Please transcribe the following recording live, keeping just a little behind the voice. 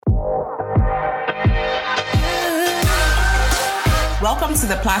Welcome to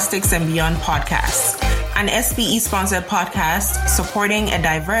the PlastChicks and Beyond podcast, an SPE-sponsored podcast supporting a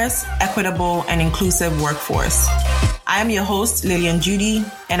diverse, equitable, and inclusive workforce. I am your host, Lillian Judy,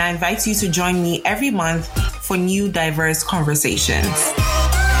 and I invite you to join me every month for new diverse conversations.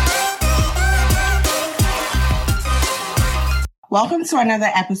 Welcome to another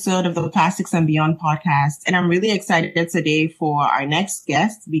episode of the PlastChicks and Beyond podcast. And I'm really excited today for our next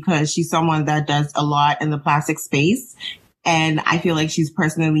guest because she's someone that does a lot in the plastic space. And I feel like she's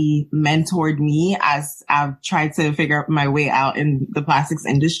personally mentored me as I've tried to figure out my way out in the plastics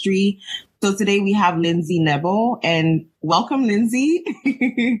industry. So today we have Lynzie Nebel, and welcome, Lynzie.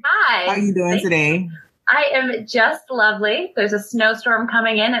 Hi. How are you doing today? I am just lovely. There's a snowstorm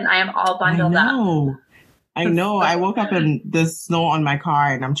coming in and I am all bundled up. I know. I woke up and there's snow on my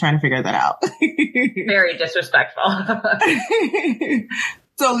car and I'm trying to figure that out. Very disrespectful.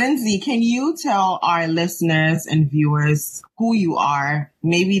 So, Lynzie, can you tell our listeners and viewers who you are?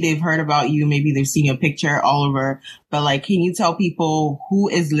 Maybe they've heard about you. Maybe they've seen your picture all over. But can you tell people who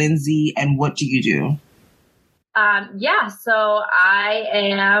is Lynzie and what do you do? So I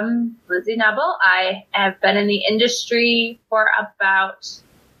am Lynzie Nebel. I have been in the industry for about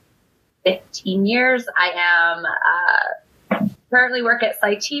 15 years. I am currently work at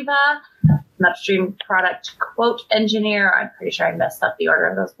Cytiva. I'm upstream product quote engineer. I'm pretty sure I messed up the order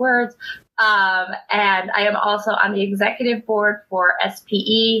of those words. And I am also on the executive board for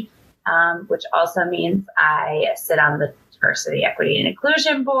SPE, which also means I sit on the diversity, equity, and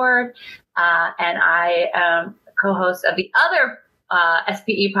inclusion board. And I am a co-host of the other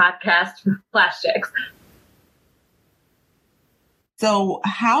SPE podcast, PlastChicks. So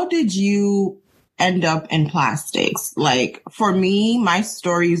how did you end up in plastics? For me, my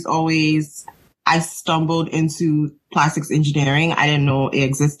story is always, I stumbled into plastics engineering. I didn't know it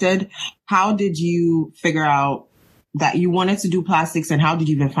existed. How did you figure out that you wanted to do plastics, and how did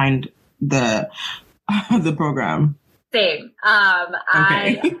you even find the program? Same.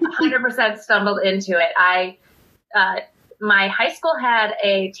 I 100% stumbled into it. My high school had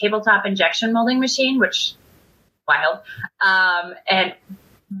a tabletop injection molding machine, which wild, and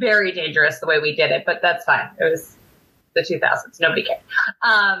very dangerous the way we did it, but that's fine. It was the 2000s. Nobody cared.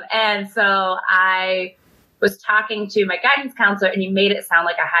 And so I was talking to my guidance counselor and he made it sound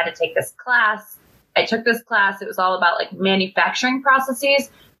like I had to take this class. I took this class. It was all about manufacturing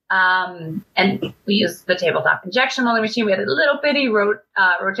processes. And we used the tabletop injection molding machine. We had a little bitty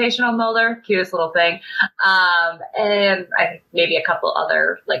rotational molder, cutest little thing. And maybe a couple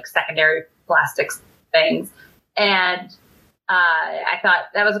other secondary plastics things. And I thought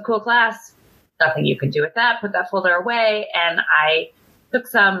that was a cool class. Nothing you could do with that. Put that folder away. And I took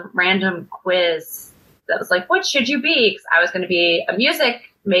some random quiz that was like, what should you be? Because I was going to be a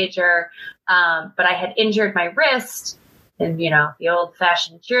music major. But I had injured my wrist in, the old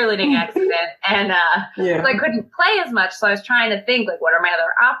fashioned cheerleading accident. And so I couldn't play as much. So I was trying to think, what are my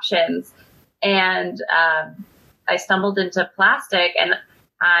other options? And I stumbled into plastic, and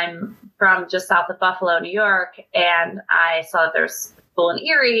I'm from just south of Buffalo, New York, and I saw that there's a school in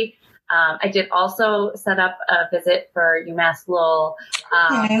Erie. I did also set up a visit for UMass Lowell, but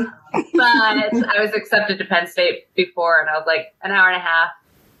I was accepted to Penn State before, and I was an hour and a half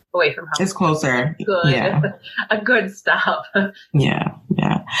away from home. It's closer. Good. Yeah. A good stop. Yeah.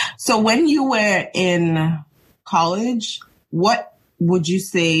 So when you were in college, what would you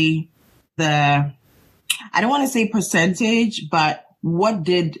say I don't want to say percentage, but what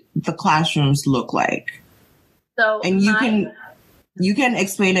did the classrooms look like? So, and you can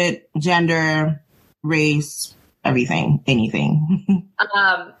explain it, gender, race, everything, anything.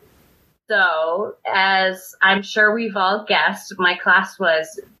 So as I'm sure we've all guessed, my class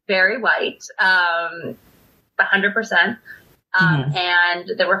was very white, 100%.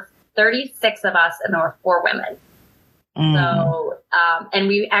 And there were 36 of us and there were 4 women. So, and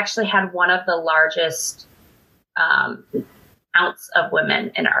we actually had one of the largest, ounce of women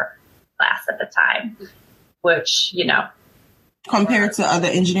in our class at the time, which, compared to other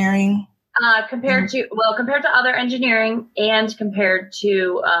engineering, compared to other engineering and compared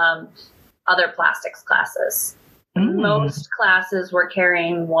to, other plastics classes. Most classes were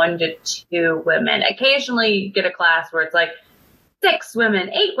carrying 1 to 2 women. Occasionally you get a class where it's 6 women,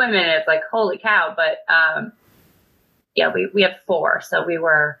 8 women. It's holy cow. But, we have 4. So we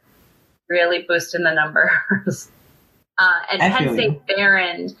were really boosting the numbers. And Penn State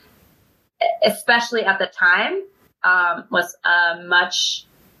Barron, especially at the time, was much,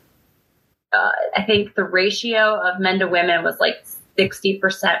 I think the ratio of men to women was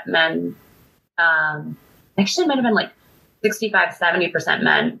 60% men. Actually, it might have been 65, 70%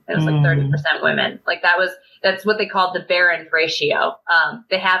 men. It was like 30% women. Like that's what they called the Barron's ratio.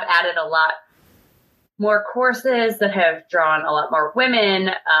 They have added a lot more courses that have drawn a lot more women.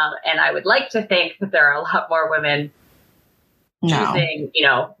 And I would like to think that there are a lot more women choosing,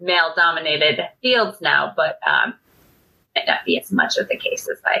 male dominated fields now, but, might not be as much of the case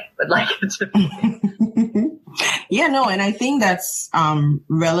as I would like it to be. Yeah, no, and I think that's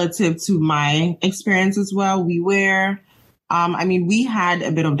relative to my experience as well. We were, we had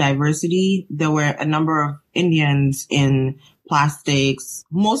a bit of diversity. There were a number of Indians in plastics,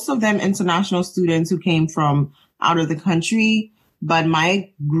 most of them international students who came from out of the country. But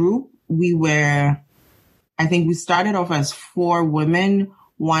my group, I think we started off as 4 women.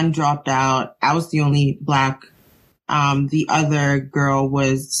 1 dropped out. I was the only Black. The other girl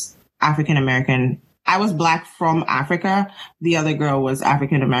was African American. I was Black from Africa. The other girl was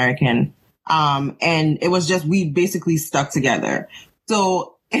African American. And it was just, we basically stuck together.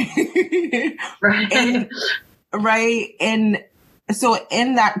 So, right. Right. And so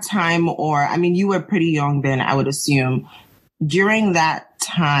in that time, you were pretty young then, I would assume. During that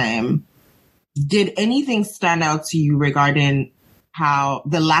time, did anything stand out to you regarding how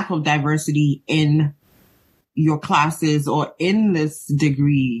the lack of diversity in your classes or in this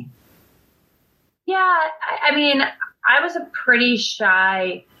degree? Yeah, I was a pretty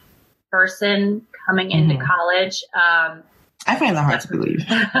shy person coming into college. I find that hard to believe.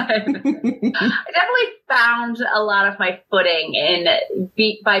 I definitely found a lot of my footing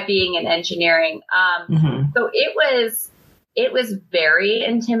by being in engineering. So it was very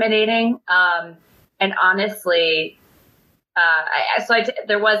intimidating. And honestly,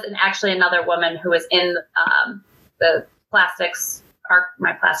 there was actually another woman who was in the plastics,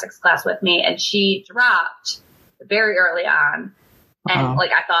 my plastics class with me, and she dropped very early on. And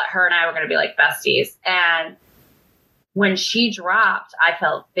I thought her and I were going to be like besties. And when she dropped, I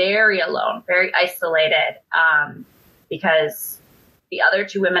felt very alone, very isolated, because the other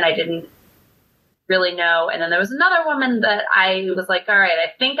 2 women I didn't really know. And then there was another woman that I was like, all right, I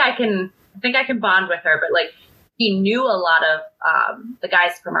think I can bond with her. But he knew a lot of the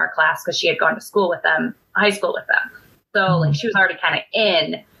guys from our class because she had gone to school with them, high school with them. So she was already kind of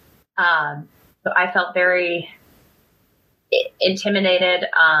in. So I felt very intimidated.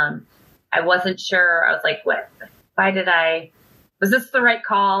 I wasn't sure. I was like, was this the right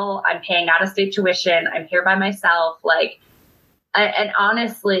call? I'm paying out of state tuition. I'm here by myself. And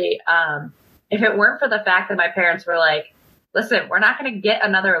honestly, if it weren't for the fact that my parents were like, listen, we're not going to get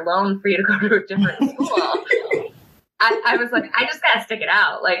another loan for you to go to a different school. I was like, I just got to stick it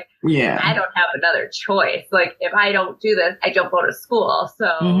out. I don't have another choice. If I don't do this, I don't go to school.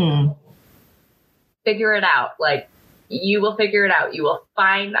 So figure it out. You will figure it out. You will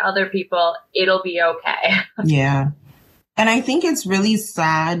find other people. It'll be okay. Yeah. And I think it's really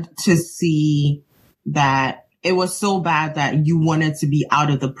sad to see that it was so bad that you wanted to be out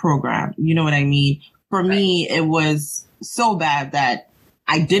of the program. You know what I mean? For me, it was so bad that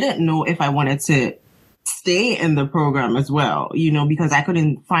I didn't know if I wanted to stay in the program as well, because I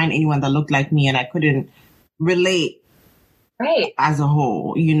couldn't find anyone that looked like me and I couldn't relate as a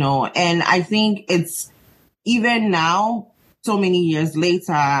whole, and I think it's even now, so many years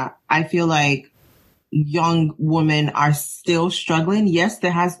later, I feel like young women are still struggling. Yes,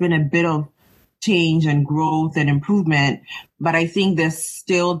 there has been a bit of change and growth and improvement, but I think there's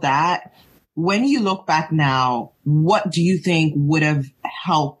still that. When you look back now, what do you think would have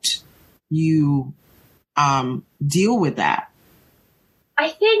helped you deal with that? I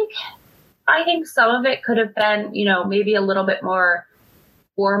think some of it could have been, maybe a little bit more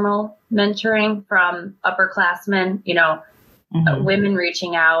formal mentoring from upperclassmen, women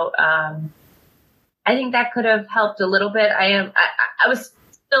reaching out. I think that could have helped a little bit. I was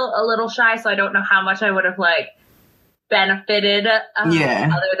still a little shy, so I don't know how much I would have benefited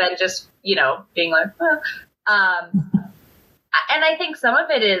other than just, being like, and I think some of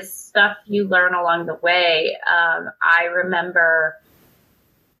it is stuff you learn along the way. I remember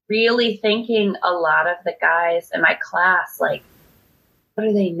really thinking a lot of the guys in my class, what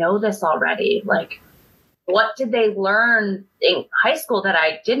do they know this already? What did they learn in high school that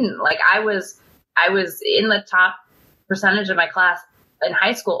I didn't? I was in the top percentage of my class in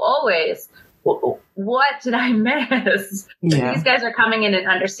high school always. What did I miss? Yeah. These guys are coming in and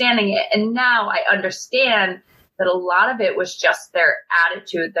understanding it. And now I understand that a lot of it was just their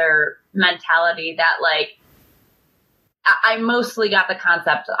attitude, their mentality that I mostly got the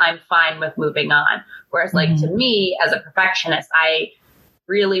concept I'm fine with moving on. Whereas to me as a perfectionist, I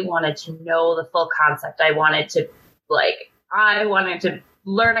really wanted to know the full concept. I wanted to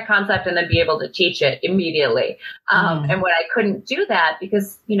learn a concept and then be able to teach it immediately. And when I couldn't do that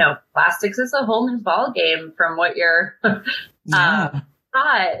because, plastics is a whole new ball game from what you're taught,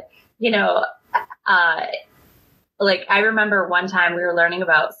 like I remember one time we were learning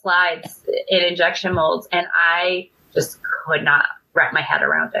about slides in injection molds and I just could not wrap my head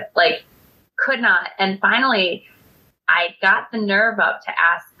around it. Like could not. And finally I got the nerve up to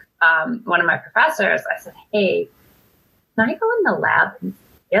ask one of my professors. I said, hey, can I go in the lab and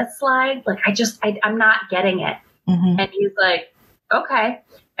see a slide? Like I'm not getting it. And he's like, okay.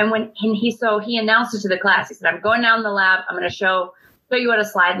 And he announced it to the class. He said, I'm going down in the lab. I'm going to show you what a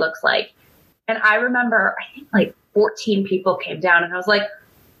slide looks like. And I remember, I think like 14 people came down and I was like,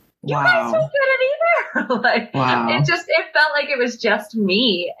 you guys don't get it either. Like it felt like it was just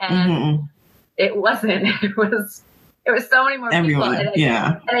me. And it wasn't. It was so many more people. And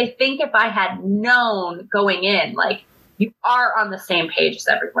I think if I had known going in, like you are on the same page as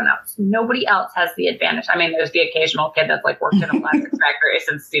everyone else. Nobody else has the advantage. I mean, there's the occasional kid that's like worked in a plastics factory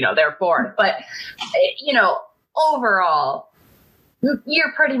since, they're born. But, overall,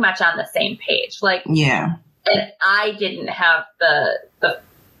 you're pretty much on the same page. Like, and I didn't have the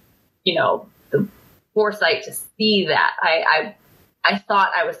foresight to see that. I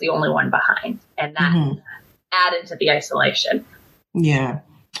thought I was the only one behind, and that added to the isolation. Yeah.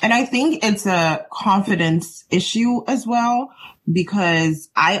 And I think it's a confidence issue as well, because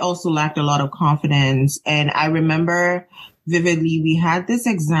I also lacked a lot of confidence. And I remember vividly, we had this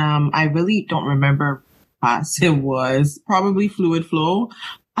exam. I really don't remember what class it was, probably fluid flow.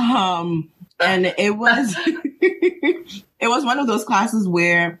 And it was, it was one of those classes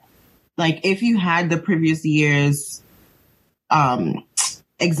where, like, if you had the previous year's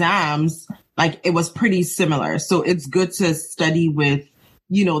exams, like, it was pretty similar. So it's good to study with,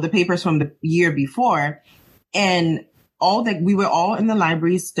 the papers from the year before. And we were all in the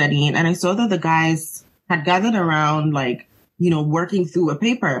library studying. And I saw that the guys had gathered around, like, working through a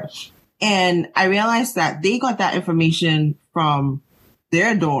paper. And I realized that they got that information from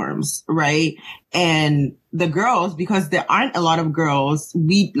their dorms, right? And the girls, because there aren't a lot of girls,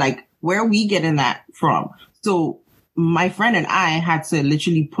 where are we getting that from? So my friend and I had to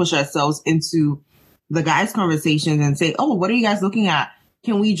literally push ourselves into the guys' conversations and say, oh, what are you guys looking at?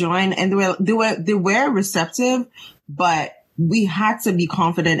 Can we join? And they were receptive, but we had to be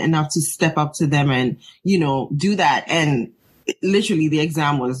confident enough to step up to them and, do that. And literally the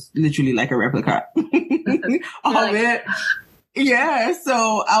exam was literally like a replica of it. Yeah.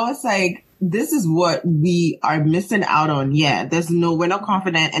 So I was like, this is what we are missing out on. Yeah. We're not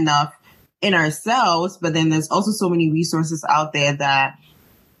confident enough in ourselves, but then there's also so many resources out there that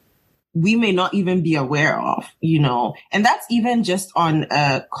we may not even be aware of, and that's even just on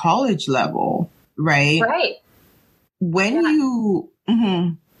a college level, right? Right. When you,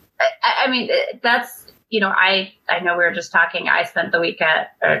 I mean, that's, I know we were just talking, I spent the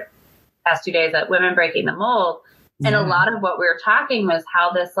past 2 days at Women Breaking the Mold. And a lot of what we were talking was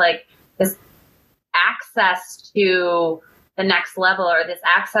how this access to the next level, or this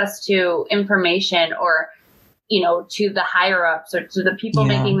access to information, or to the higher ups, or to the people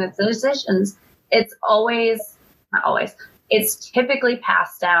making the decisions, it's typically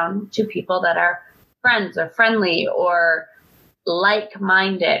passed down to people that are friends or friendly or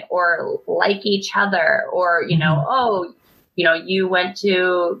like-minded or like each other, or, you went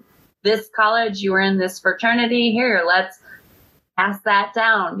to this college, you were in this fraternity, here, let's pass that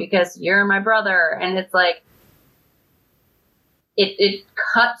down because you're my brother. And it's like, it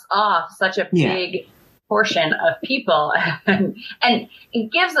cuts off such a big portion of people, and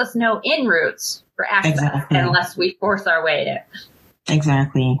it gives us no in routes for access unless we force our way in.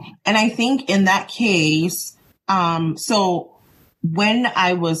 Exactly. And I think in that case, so when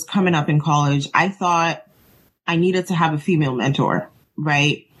I was coming up in college, I thought I needed to have a female mentor,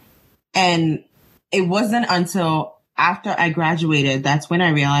 right? And it wasn't until after I graduated, that's when I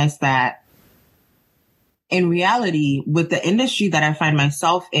realized that in reality, with the industry that I find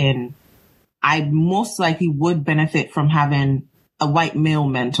myself in, I most likely would benefit from having a white male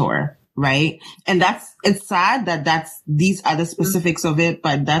mentor, right? And it's sad that that's these are the specifics of it,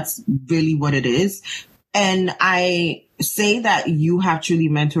 but that's really what it is. And I say that you have truly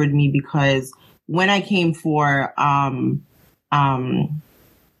mentored me because when I came for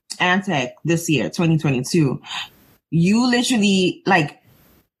Antec this year, 2022, you literally, like,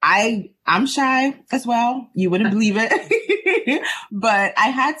 I'm shy as well. You wouldn't believe it. But I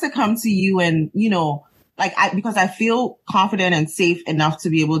had to come to you and, because I feel confident and safe enough to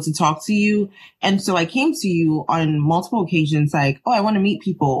be able to talk to you. And so I came to you on multiple occasions, like, oh, I want to meet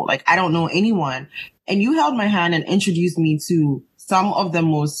people. Like, I don't know anyone. And you held my hand and introduced me to some of the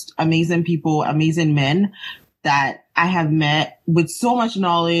most amazing people, amazing men that I have met with so much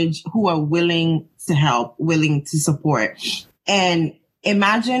knowledge who are willing to help, willing to support. And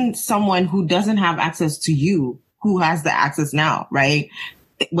imagine someone who doesn't have access to you, who has the access now, right?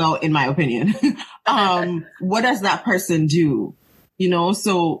 Well, in my opinion, what does that person do? You know,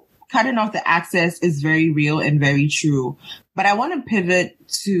 so cutting off the access is very real and very true. But I want to pivot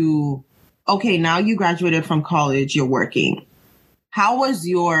to, okay, now you graduated from college, you're working. How was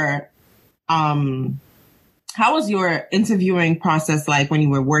your interviewing process like when you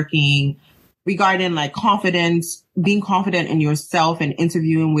were working, regarding like confidence, being confident in yourself and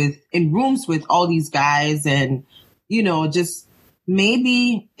interviewing in rooms with all these guys, and, you know, just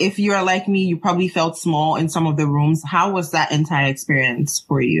maybe if you're like me, you probably felt small in some of the rooms. How was that entire experience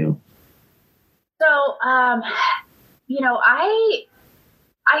for you? So, you know, I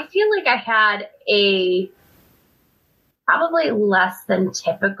feel like I had a probably less than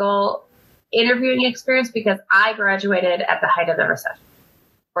typical interviewing experience because I graduated at the height of the recession.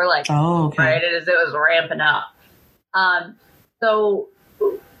 We're like, right as it was ramping up. So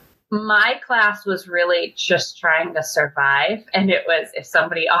my class was really just trying to survive. And it was, if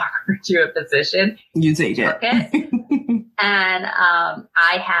somebody offered you a position, you take it. And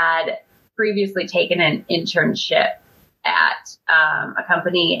I had previously taken an internship at a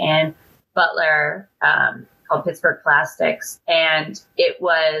company in Butler called Pittsburgh PlastChicks. And it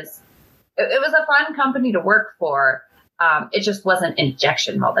was a fun company to work for. It just wasn't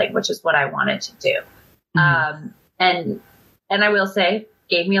injection molding, which is what I wanted to do. And I will say,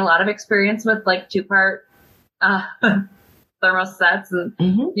 gave me a lot of experience with like 2-part thermosets, and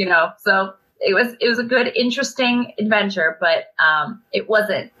you know, so it was a good, interesting adventure. But it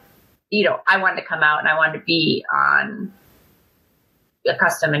wasn't, you know, I wanted to come out and I wanted to be on a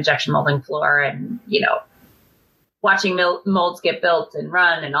custom injection molding floor, and, you know, watching molds get built and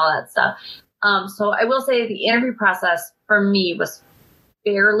run and all that stuff. So I will say the interview process for me was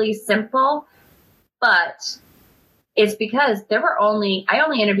fairly simple, but it's because I only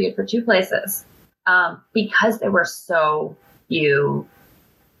interviewed for 2 places, because there were so few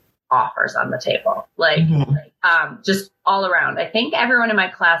offers on the table, just all around. I think everyone in my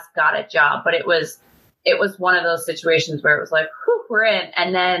class got a job, but it was one of those situations where it was like, whew, we're in.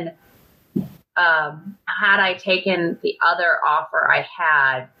 And then, had I taken the other offer I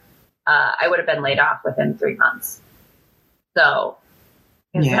had, I would have been laid off within 3 months. So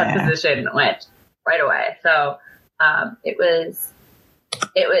that position went right away. So, it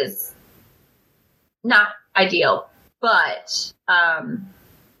was not ideal, but,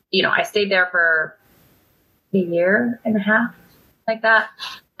 you know, I stayed there for a year and a half, like that.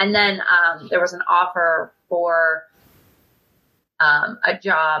 And then, there was an offer for, a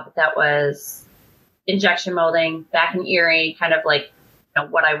job that was injection molding back in Erie, kind of like, you know,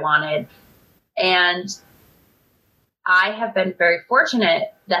 what I wanted. And I have been very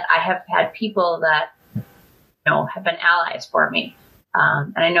fortunate that I have had people that, you know, have been allies for me.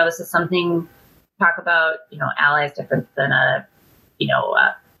 And I know this is something to talk about, you know, allies different than a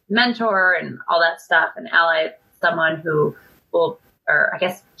mentor and all that stuff. An ally, someone who will, or I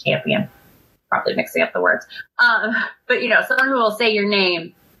guess champion, probably mixing up the words. But, you know, someone who will say your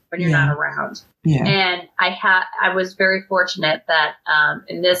name when you're not around. Yeah. And I was very fortunate that,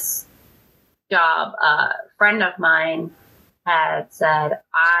 in this job, a friend of mine had said,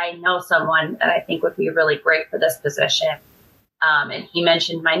 I know someone that I think would be really great for this position. And he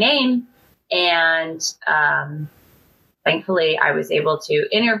mentioned my name, and, thankfully I was able to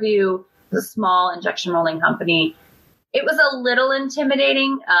interview. It was a small injection molding company. It was a little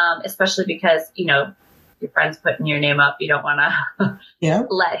intimidating, especially because, you know, your friend's putting your name up. You don't want to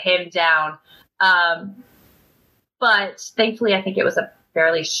let him down. But thankfully, I think it was a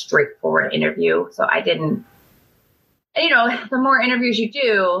fairly straightforward interview. So I didn't, you know, the more interviews you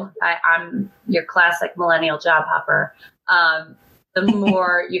do, I'm your classic millennial job hopper. The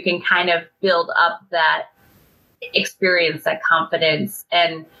more you can kind of build up that experience, that confidence,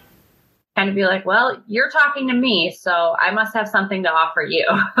 and kind of be like, well, you're talking to me, so I must have something to offer you.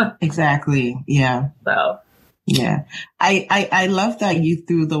 Exactly. Yeah. So, yeah. I love that you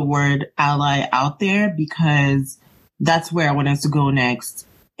threw the word ally out there, because that's where I wanted to go next.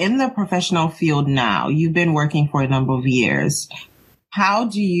 In the professional field now, you've been working for a number of years. How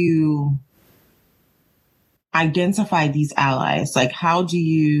do you identify these allies? Like, how do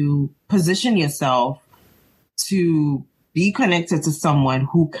you position yourself to be connected to someone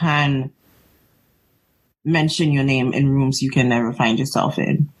who can mention your name in rooms you can never find yourself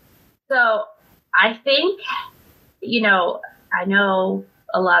in? So I think, you know, I know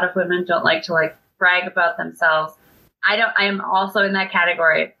a lot of women don't like to brag about themselves, I am also in that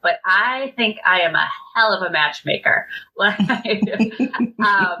category, but I think I am a hell of a matchmaker. Like,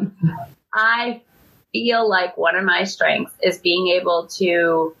 I feel like one of my strengths is being able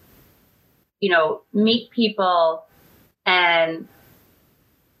to, meet people and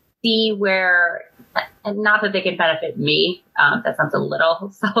see where, and not that they can benefit me. That sounds a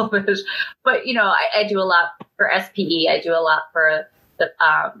little selfish, but I do a lot for SPE. I do a lot for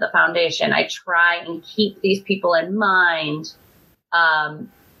the foundation. I try and keep these people in mind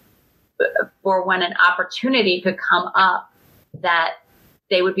for when an opportunity could come up that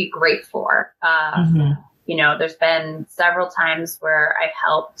they would be great for. There's been several times where I've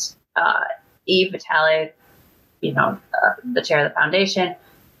helped Eve Vitale, the chair of the foundation,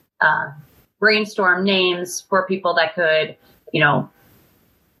 brainstorm names for people that could,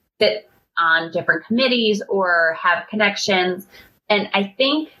 sit on different committees or have connections. And I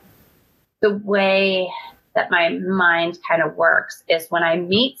think the way that my mind kind of works is when I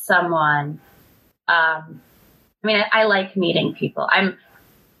meet someone, I like meeting people. I'm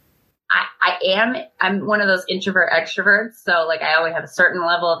one of those introvert extroverts. So like, I always have a certain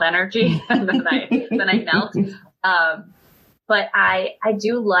level of energy and then I melt. But I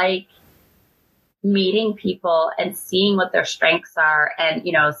do like meeting people and seeing what their strengths are and,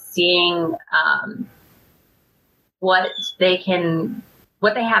 seeing, what they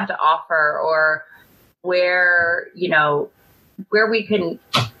have to offer or where we can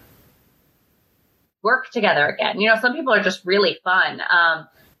work together again. Some people are just really fun.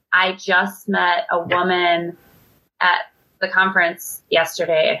 I just met a woman at the conference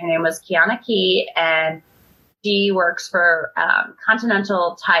yesterday. Her name was Kiana Key, and she works for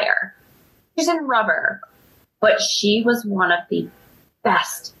Continental Tire. She's in rubber, but she was one of the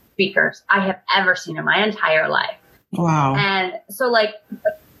best speakers I have ever seen in my entire life. Wow. And so like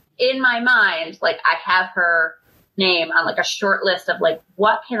in my mind, like I have her name on like a short list of like,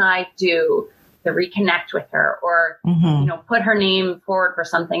 what can I do to reconnect with her or, put her name forward for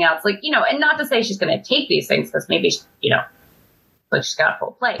something else. Like, and not to say she's going to take these things because maybe, like she's got a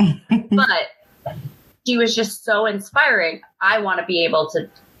full plate, but she was just so inspiring. I want to be able to,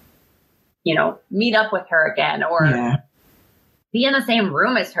 meet up with her again or be in the same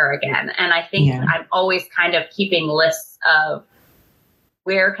room as her again. And I think I'm always kind of keeping lists of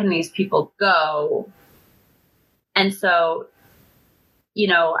where can these people go? And so,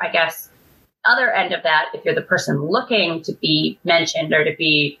 I guess other end of that, if you're the person looking to be mentioned or to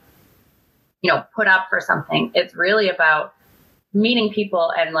be, put up for something, it's really about meeting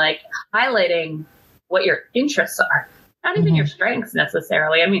people and like highlighting what your interests are, not even your strengths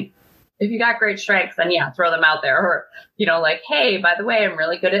necessarily. I mean, if you got great strengths, then throw them out there or, like, hey, by the way, I'm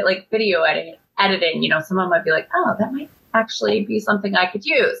really good at like video editing, someone might be like, oh, that might actually be something I could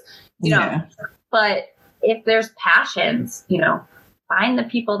use, know, but if there's passions, find the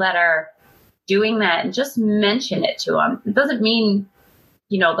people that are doing that and just mention it to them. It doesn't mean,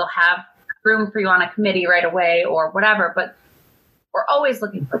 they'll have room for you on a committee right away or whatever, but we're always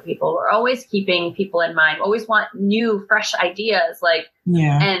looking for people. We're always keeping people in mind. We always want new, fresh ideas.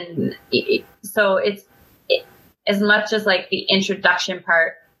 And so it's as much as like the introduction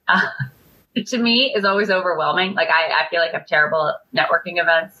part, to me is always overwhelming. Like I feel like I'm terrible at networking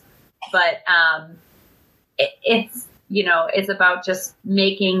events, but, it's about just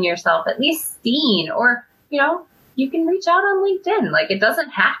making yourself at least seen or, you can reach out on LinkedIn. Like it doesn't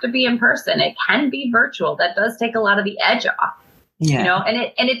have to be in person. It can be virtual. That does take a lot of the edge off,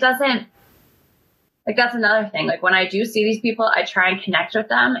 and it doesn't, like, that's another thing. Like when I do see these people, I try and connect with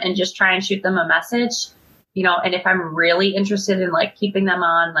them and just try and shoot them a message, and if I'm really interested in like keeping them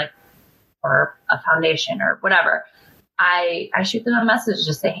on like, or a foundation or whatever, I shoot them a message,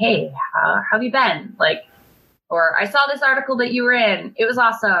 just say, hey, how have you been? Like, or I saw this article that you were in. It was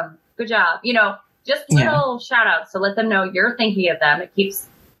awesome. Good job. Just little shout outs to let them know you're thinking of them. It keeps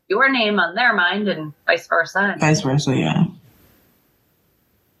your name on their mind and vice versa. Yeah.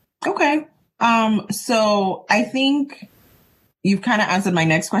 Okay. So I think you've kind of answered my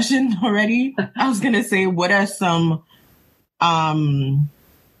next question already. I was going to say, what are some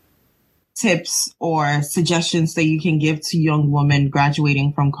tips or suggestions that you can give to young women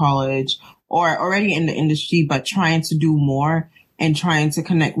graduating from college or already in the industry, but trying to do more and trying to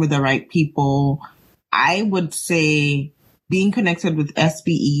connect with the right people? I would say being connected with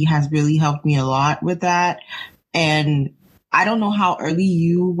SPE has really helped me a lot with that. And I don't know how early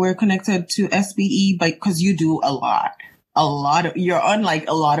you were connected to SPE, but because you do a lot of, you're on like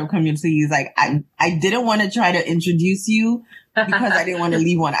a lot of communities. Like I didn't want to try to introduce you because I didn't want to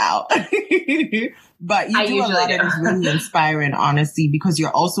leave one out. But you do a lot and it's really inspiring, honestly, because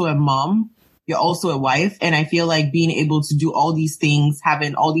you're also a mom you're also a wife. And I feel like being able to do all these things,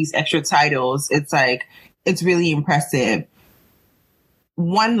 having all these extra titles, it's like, it's really impressive.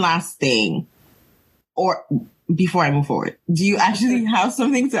 One last thing, or before I move forward, do you actually have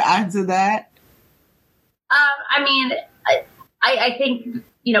something to add to that? I mean, I think,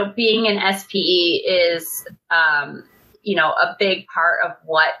 being an SPE is, a big part of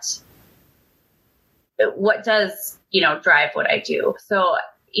what does, drive what I do. So,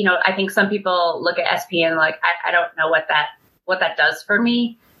 I think some people look at SPE and like, I don't know what that does for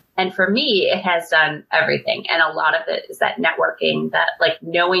me. And for me, it has done everything. And a lot of it is that networking, that like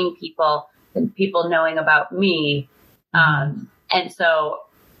knowing people and people knowing about me. And so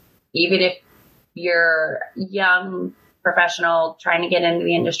even if you're young professional trying to get into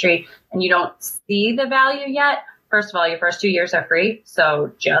the industry and you don't see the value yet, first of all, your first 2 years are free.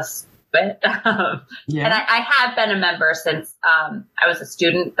 So just quit. And I have been a member since I was a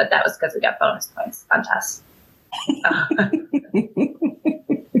student, but that was because we got bonus points on tests.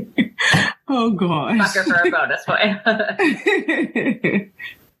 Oh gosh. Fucker for a bonus point.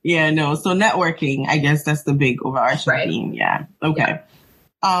 Yeah, no. So networking, I guess that's the big overarching theme. Yeah. Okay.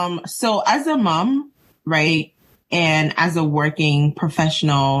 Yeah. So as a mom, right, and as a working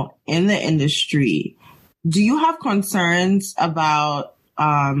professional in the industry, do you have concerns about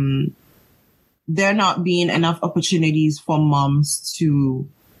there not being enough opportunities for moms to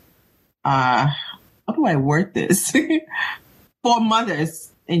how do I word this? For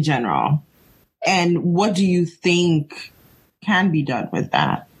mothers in general? And what do you think can be done with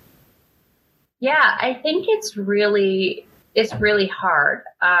that? Yeah, I think it's really hard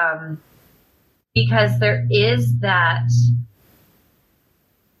because there is that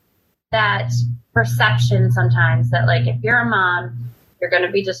perception sometimes that like if you're a mom, you're going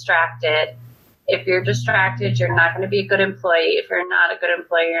to be distracted. If you're distracted, you're not going to be a good employee. If you're not a good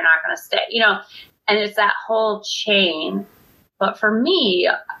employee, you're not going to stay. And it's that whole chain. But for me,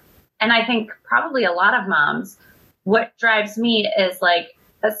 and I think probably a lot of moms, what drives me is like,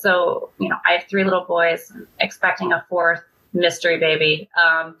 so, I have 3 little boys, expecting a 4th mystery baby.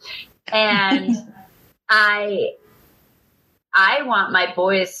 And I want my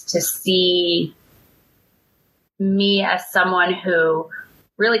boys to see me as someone who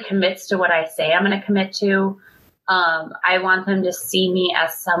really commits to what I say I'm going to commit to. I want them to see me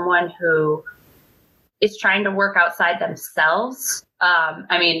as someone who is trying to work outside themselves.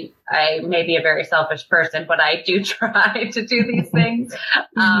 I mean, I may be a very selfish person, but I do try to do these things.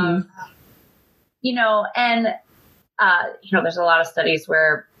 There's a lot of studies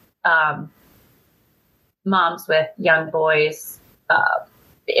where moms with young boys,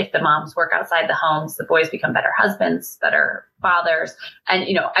 if the moms work outside the homes, the boys become better husbands, better fathers. And,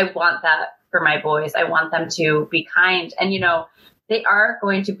 I want that for my boys. I want them to be kind. And, they are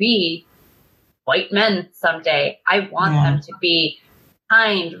going to be white men someday. I want them to be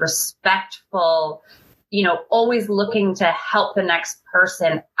kind, respectful, always looking to help the next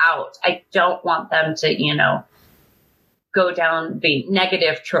person out. I don't want them to, go down the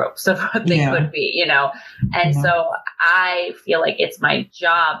negative tropes of what they could be, And so I feel like it's my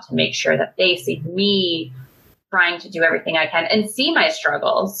job to make sure that they see me trying to do everything I can and see my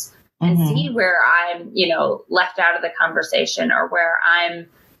struggles and see where I'm, left out of the conversation or where I'm,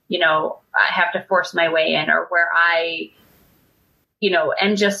 I have to force my way in or where I,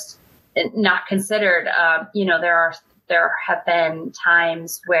 and just not considered, there have been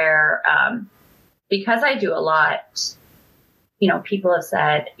times where, because I do a lot, people have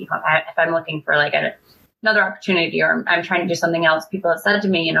said, if I'm looking for like another opportunity or I'm trying to do something else, people have said to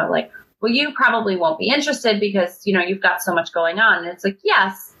me, like, well, you probably won't be interested because, you've got so much going on. And it's like,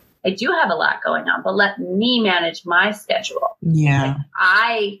 yes, I do have a lot going on, but let me manage my schedule. Yeah. Like,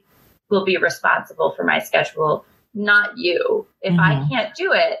 I will be responsible for my schedule, not you. If I can't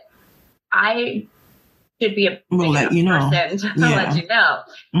do it, I should be a person to let you know.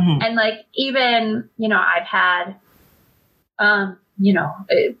 And like, even, I've had,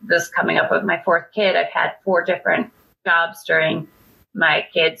 this coming up with my 4th kid, I've had 4 different jobs during my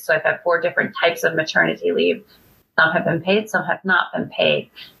kids. So I've had 4 different types of maternity leave. Some have been paid, some have not been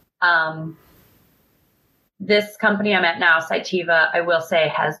paid. This company I'm at now, Cytiva, I will say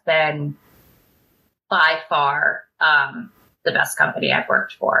has been by far, the best company I've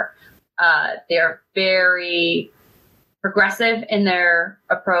worked for. They're very progressive in their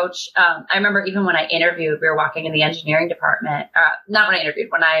approach. I remember even when I interviewed, we were walking in the engineering department, not when I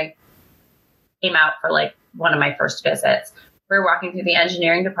interviewed, when I came out for like one of my first visits, we were walking through the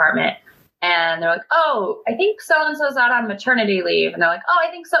engineering department and they're like, oh, I think so-and-so's out on maternity leave. And they're like, oh,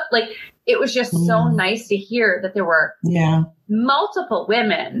 I think so. Like, it was just so nice to hear that there were multiple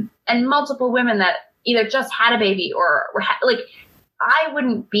women and multiple women that either just had a baby or were like, I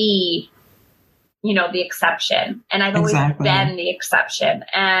wouldn't be, the exception. And I've always been the exception.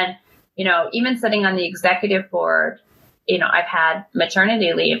 And, even sitting on the executive board, I've had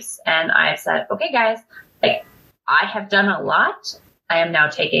maternity leaves and I've said, okay, guys, like I have done a lot. I am now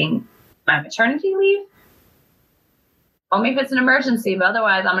taking my maternity leave. Only if it's an emergency, but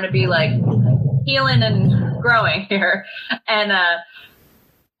otherwise I'm going to be like healing and growing here. And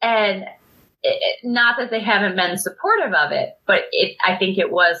not that they haven't been supportive of it, but I think it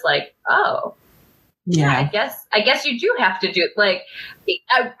was like, oh, yeah, I guess you do have to do it. Like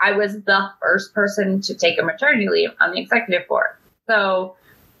I was the first person to take a maternity leave on the executive board. So,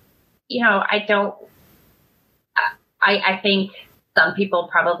 I think some people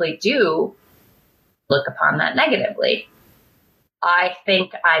probably do look upon that negatively. I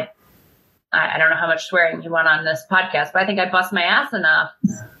think I don't know how much swearing you want on this podcast, but I think I bust my ass enough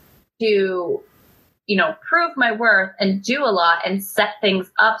to, prove my worth and do a lot and set things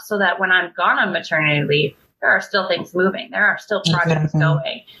up so that when I'm gone on maternity leave, there are still things moving. There are still projects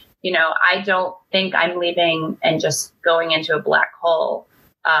going. I don't think I'm leaving and just going into a black hole.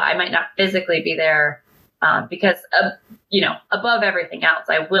 I might not physically be there because, above everything else,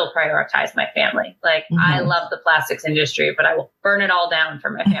 I will prioritize my family. Like, I love the plastics industry, but I will burn it all down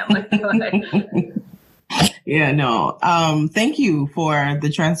for my family. Yeah, no. Thank you for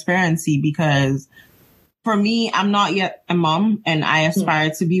the transparency, because for me, I'm not yet a mom and I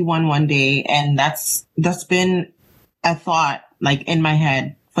aspire to be one day. And that's been a thought like in my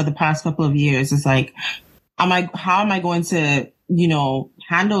head for the past couple of years. It's like, how am I going to,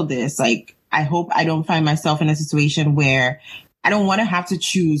 handle this? Like, I hope I don't find myself in a situation where I don't want to have to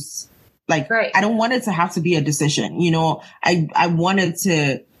choose. Like, right. I don't want it to have to be a decision. I want it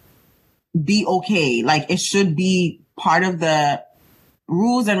to be okay. Like, it should be part of the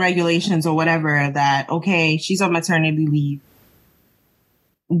rules and regulations or whatever that, okay, she's on maternity leave.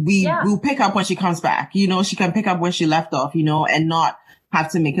 We'll pick up when she comes back. She can pick up where she left off, and not have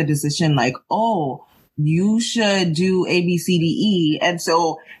to make a decision like, oh, you should do A, B, C, D, E. And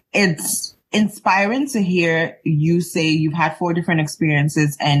so it's inspiring to hear you say you've had 4 different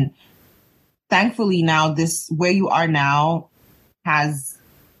experiences. And thankfully now where you are now is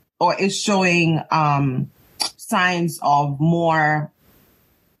showing signs of more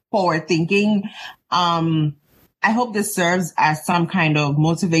forward thinking. I hope this serves as some kind of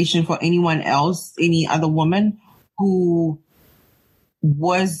motivation for anyone else, any other woman who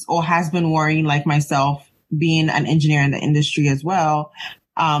was or has been worrying like myself, being an engineer in the industry as well,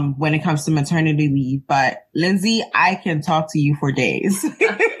 when it comes to maternity leave. But Lynzie, I can talk to you for days.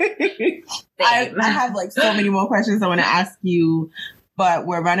 I have like so many more questions I want to ask you, but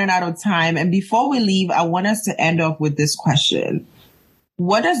we're running out of time. And before we leave, I want us to end off with this question.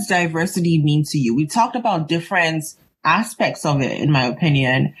 What does diversity mean to you? We talked about different aspects of it, in my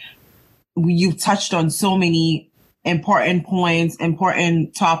opinion. You've touched on so many important points,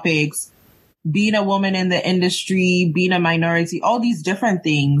 important topics, being a woman in the industry, being a minority, all these different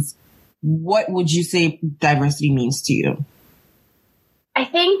things. What would you say diversity means to you? I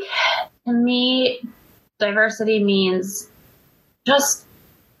think to me, diversity means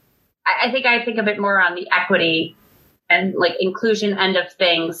I think a bit more on the equity and like inclusion end of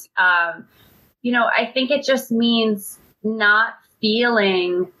things. I think it just means not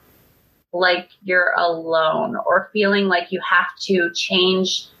feeling like you're alone or feeling like you have to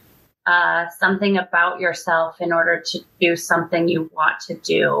change something about yourself in order to do something you want to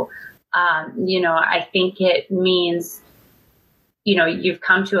do. I think it means, you've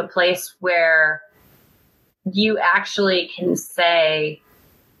come to a place where you actually can say,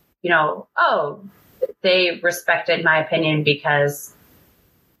 oh, they respected my opinion because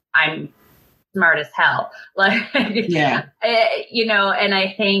I'm smart as hell. Like, yeah. And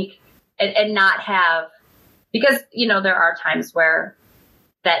I think, and not have, because, there are times where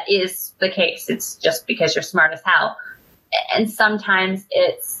that is the case. It's just because you're smart as hell. And sometimes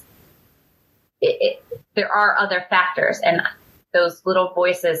there are other factors, and those little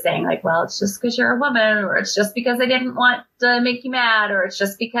voices saying like, well, it's just because you're a woman, or it's just because I didn't want to make you mad, or it's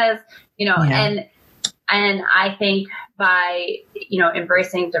just because, and I think by,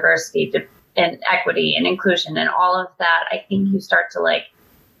 embracing diversity and equity and inclusion and all of that, I think you start to like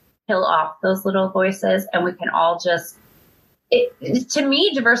kill off those little voices, and we can all just, to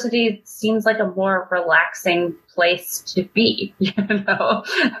me, diversity seems like a more relaxing place to be, and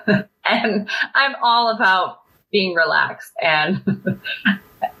I'm all about being relaxed and,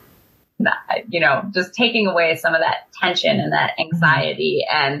 just taking away some of that tension and that anxiety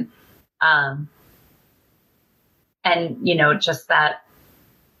and just that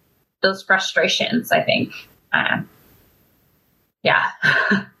those frustrations, I think. Yeah.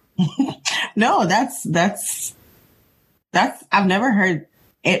 No, that's I've never heard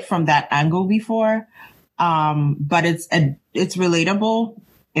it from that angle before. But it's relatable,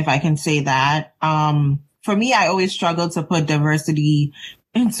 if I can say that. For me, I always struggle to put diversity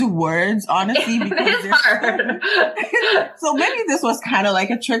into words, honestly, because it's hard. So maybe this was kind of like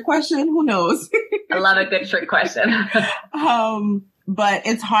a trick question. Who knows? I love a good trick question. But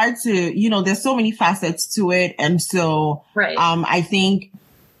it's hard to, there's so many facets to it. And so, right. I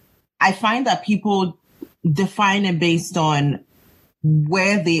find that people define it based on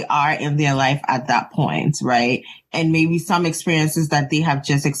where they are in their life at that point, right? And maybe some experiences that they have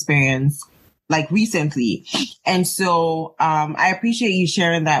just experienced like recently. And so I appreciate you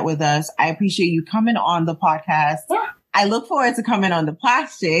sharing that with us. I appreciate you coming on the podcast. Yeah. I look forward to coming on the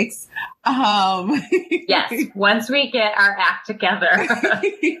PlastChicks. Yes, once we get our act together.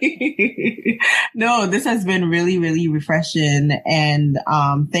 No, this has been really, really refreshing. And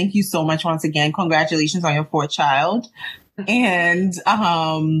thank you so much once again. Congratulations on your 4th child. And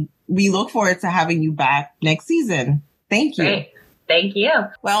we look forward to having you back next season. Thank you. Great. Thank you.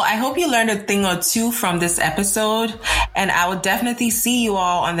 Well, I hope you learned a thing or two from this episode, and I will definitely see you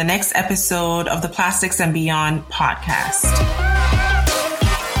all on the next episode of the PlastChicks and Beyond podcast.